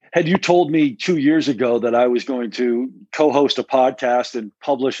Had you told me 2 years ago that I was going to co-host a podcast and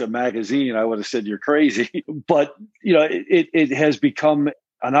publish a magazine, I would have said you're crazy. But it has become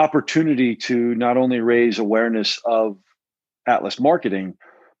an opportunity to not only raise awareness of Atlas marketing,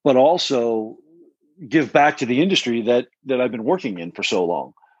 but also give back to the industry that I've been working in for so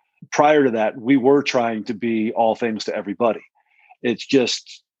long. Prior to that, we were trying to be all things to everybody. It's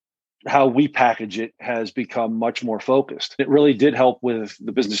just how we package it has become much more focused. It really did help with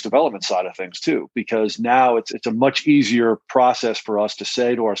the business development side of things too, because now it's a much easier process for us to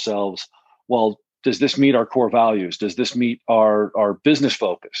say to ourselves, well, does this meet our core values? Does this meet our business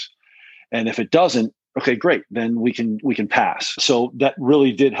focus? And if it doesn't, okay, great, then we can pass. So that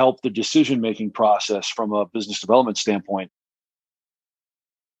really did help the decision-making process from a business development standpoint.